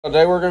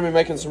Today we're going to be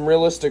making some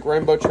realistic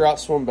rainbow trout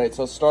swim baits.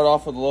 Let's start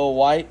off with a little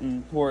white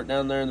and pour it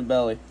down there in the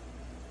belly.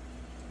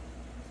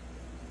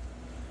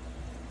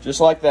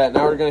 Just like that.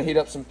 Now we're going to heat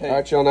up some pink.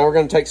 Alright y'all, now we're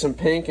going to take some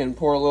pink and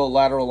pour a little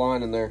lateral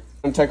line in there.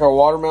 We're going to take our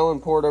watermelon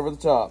and pour it over the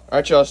top.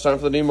 Alright y'all, it's time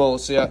for the demo.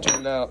 Let's see how it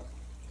turned out.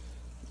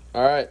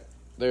 Alright,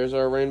 there's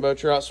our rainbow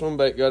trout swim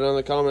bait. Go down in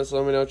the comments,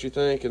 let me know what you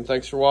think, and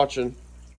thanks for watching.